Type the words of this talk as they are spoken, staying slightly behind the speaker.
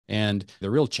And the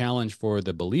real challenge for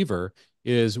the believer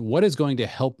is what is going to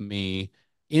help me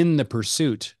in the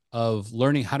pursuit of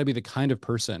learning how to be the kind of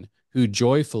person who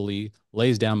joyfully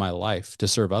lays down my life to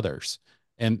serve others.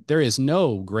 And there is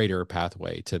no greater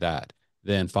pathway to that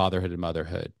than fatherhood and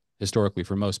motherhood historically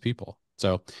for most people.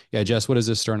 So, yeah, Jess, what is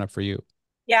this stirring up for you?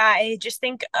 Yeah, I just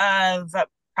think of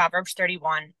Proverbs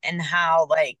 31 and how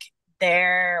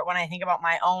there when I think about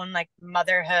my own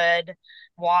motherhood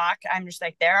walk, I'm just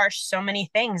like there are so many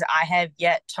things I have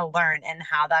yet to learn and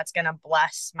how that's going to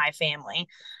bless my family.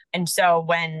 And so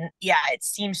when it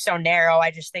seems so narrow,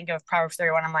 I just think of Proverbs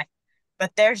 31. I'm like,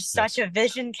 but there's such Yes. a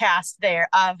vision cast there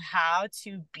of how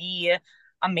to be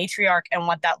a matriarch and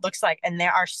what that looks like. And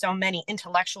there are so many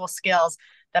intellectual skills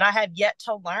that I have yet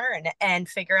to learn and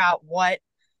figure out what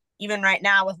even right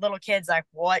now with little kids, like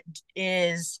what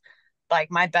is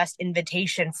my best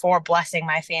invitation for blessing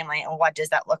my family and what does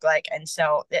that look like? And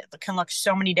so it can look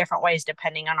so many different ways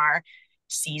depending on our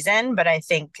season. But I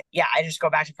think, I just go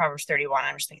back to Proverbs 31.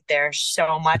 I just think there's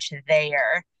so much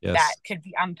there that Yes. could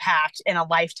be unpacked in a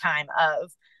lifetime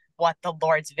of what the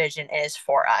Lord's vision is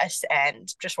for us.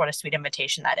 And just what a sweet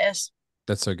invitation that is.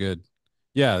 That's so good.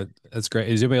 Yeah, that's great.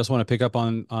 Does anybody else want to pick up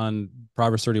on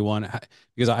Proverbs 31?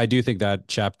 Because I do think that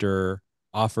chapter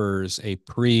offers a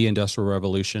pre-industrial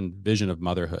revolution vision of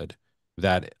motherhood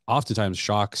that oftentimes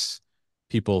shocks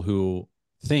people who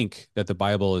think that the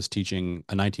Bible is teaching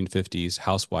a 1950s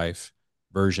housewife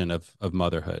version of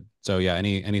motherhood. So yeah,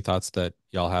 any thoughts that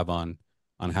y'all have on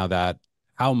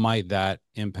how might that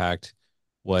impact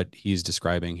what he's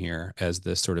describing here as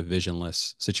this sort of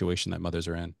visionless situation that mothers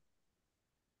are in?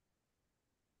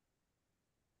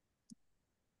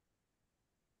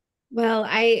 Well,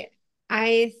 I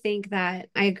think that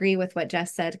I agree with what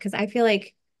Jess said because I feel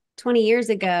like 20 years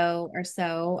ago or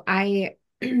so, I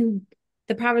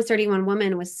the Proverbs 31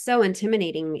 woman was so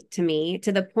intimidating to me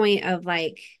to the point of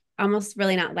almost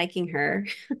really not liking her.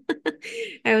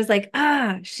 I was like,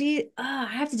 I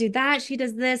have to do that. She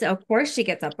does this. Of course she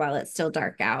gets up while it's still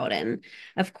dark out. And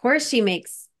of course she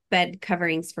makes bed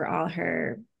coverings for all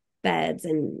her beds.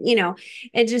 And,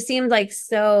 it just seemed like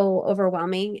so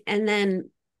overwhelming. And then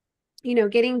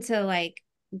getting to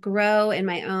grow in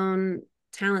my own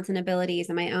talents and abilities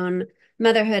and my own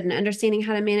motherhood and understanding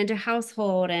how to manage a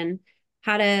household and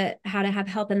how to have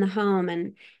help in the home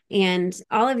and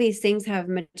all of these things have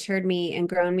matured me and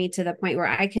grown me to the point where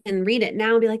I can read it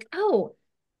now and be like, oh,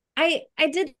 I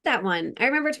did that one. I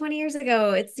remember 20 years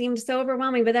ago, it seemed so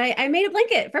overwhelming, but I made a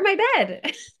blanket for my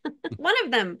bed, one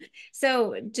of them.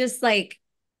 So just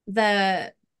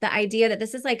the idea that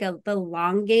this is the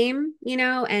long game,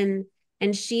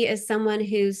 and she is someone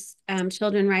whose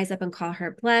children rise up and call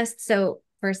her blessed. So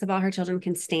first of all, her children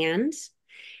can stand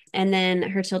and then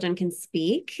her children can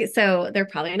speak. So they're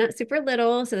probably not super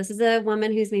little. So this is a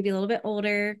woman who's maybe a little bit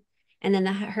older. And then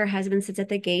her husband sits at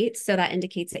the gate. So that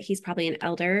indicates that he's probably an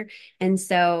elder. And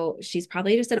so she's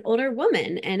probably just an older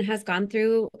woman and has gone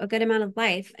through a good amount of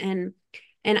life. And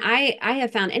I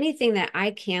have found anything that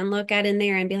I can look at in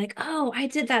there and be like, oh, I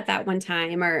did that one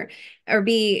time, or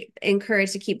be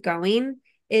encouraged to keep going.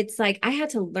 It's like I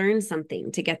had to learn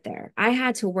something to get there. I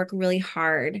had to work really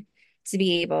hard to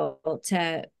be able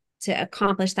to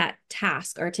accomplish that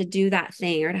task or to do that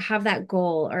thing or to have that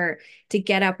goal or to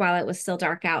get up while it was still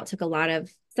dark out took a lot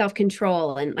of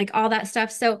self-control and all that stuff.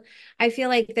 So I feel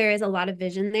like there is a lot of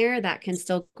vision there that can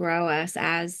still grow us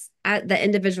as the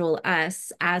individual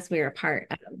us as we're a part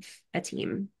of a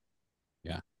team.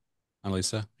 Yeah.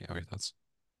 Annalisa, yeah, what are your thoughts?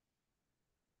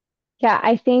 Yeah,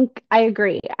 I think I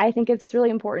agree. I think it's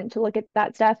really important to look at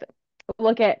that stuff,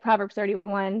 look at Proverbs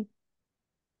 31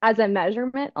 as a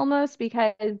measurement almost,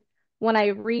 because when I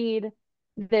read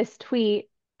this tweet,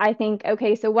 I think,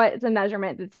 okay, so what is the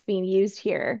measurement that's being used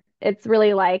here? It's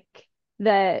really like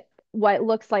the what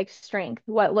looks like strength,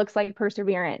 what looks like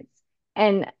perseverance.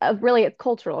 And really it's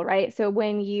cultural, right? So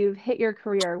when you've hit your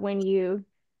career, when you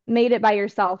made it by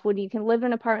yourself, when you can live in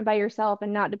an apartment by yourself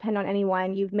and not depend on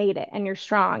anyone, you've made it and you're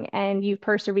strong and you've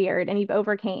persevered and you've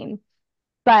overcame.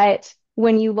 But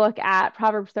when you look at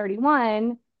Proverbs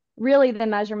 31, really the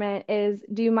measurement is,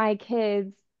 do my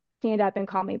kids stand up and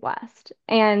call me blessed?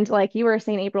 And like you were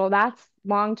saying, April, that's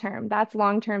long term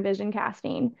vision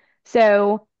casting.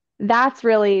 So that's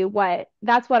what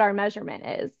our measurement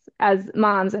is as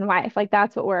moms and wife. Like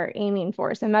that's what we're aiming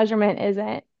for. So measurement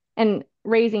isn't, and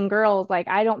raising girls, like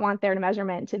I don't want their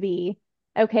measurement to be,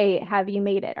 okay, have you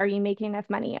made it? Are you making enough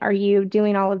money? Are you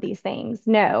doing all of these things?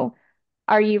 No,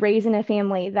 are you raising a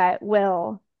family that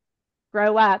will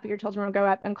grow up, your children will grow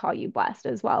up and call you blessed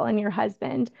as well? And your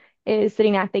husband is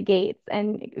sitting at the gates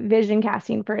and vision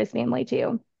casting for his family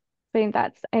too. I think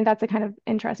that's a kind of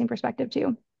interesting perspective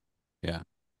too. Yeah.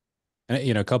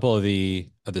 And a couple of the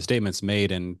statements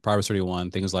made in Proverbs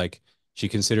 31, things like she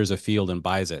considers a field and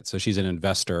buys it. So she's an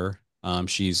investor.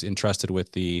 She's entrusted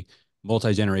with the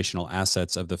multi-generational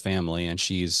assets of the family, and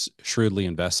she's shrewdly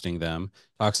investing them.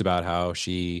 Talks about how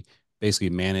she basically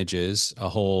manages a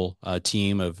whole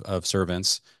team of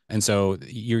servants. And so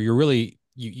you're really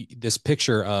this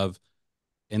picture of,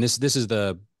 and this is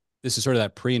sort of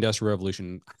that pre-industrial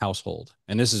revolution household,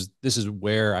 and this is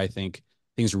where I think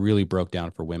things really broke down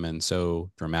for women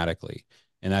so dramatically.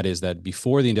 And that is that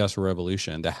before the industrial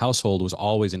revolution, the household was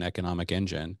always an economic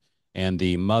engine, and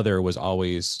the mother was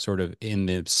always sort of in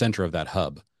the center of that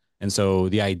hub. And so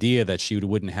the idea that she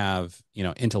wouldn't have,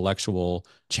 intellectual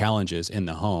challenges in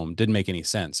the home didn't make any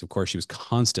sense. Of course, she was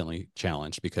constantly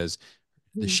challenged because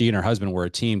Mm. she and her husband were a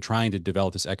team trying to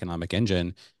develop this economic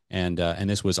engine, and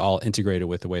this was all integrated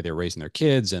with the way they were raising their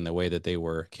kids and the way that they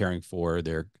were caring for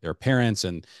their parents,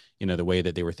 and the way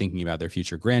that they were thinking about their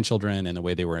future grandchildren, and the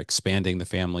way they were expanding the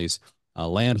family's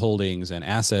land holdings and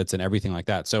assets and everything like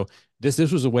that. So this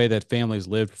was a way that families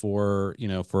lived for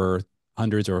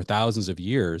hundreds or thousands of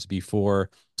years before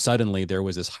suddenly there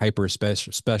was this hyper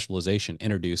specialization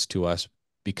introduced to us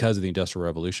because of the Industrial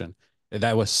Revolution.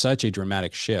 That was such a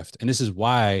dramatic shift. And this is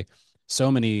why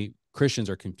so many Christians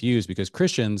are confused, because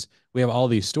Christians, we have all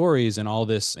these stories and all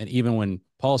this. And even when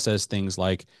Paul says things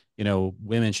like,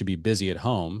 women should be busy at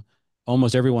home,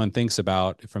 almost everyone thinks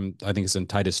about, I think it's in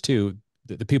Titus 2,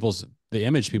 the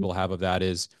image people have of that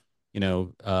is,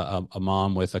 a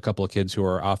mom with a couple of kids who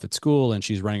are off at school and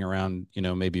she's running around,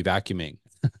 maybe vacuuming.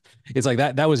 It's like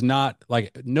that was not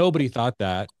like, nobody thought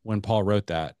that when Paul wrote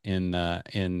that in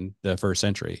the first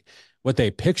century. What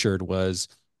they pictured was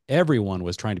everyone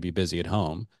was trying to be busy at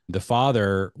home. The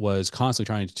father was constantly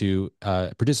trying to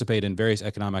participate in various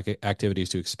economic activities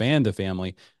to expand the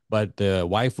family, but the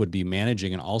wife would be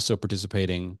managing and also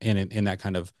participating in that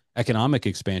kind of economic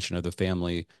expansion of the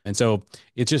family. And so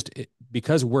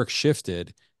because work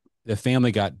shifted, the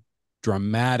family got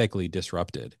dramatically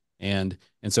disrupted. And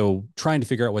so trying to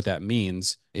figure out what that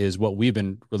means is what we've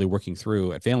been really working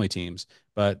through at family teams.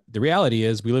 But the reality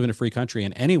is we live in a free country,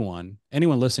 and anyone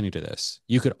listening to this,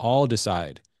 you could all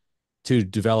decide to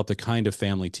develop the kind of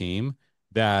family team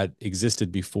that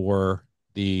existed before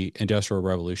the Industrial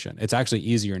Revolution. It's actually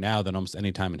easier now than almost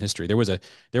any time in history. There was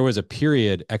a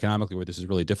period economically where this is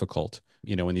really difficult.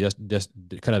 In the just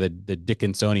kind of the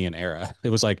Dickinsonian era, it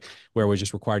was like where it was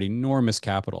just required enormous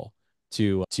capital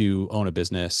to own a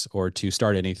business or to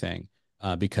start anything,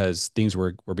 because things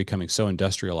were becoming so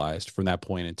industrialized from that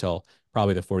point until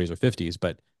probably the 40s or 50s.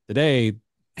 But today,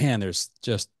 man, there's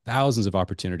just thousands of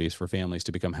opportunities for families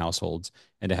to become households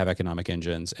and to have economic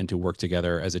engines and to work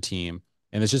together as a team.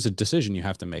 And it's just a decision you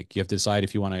have to make. You have to decide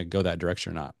if you want to go that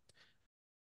direction or not.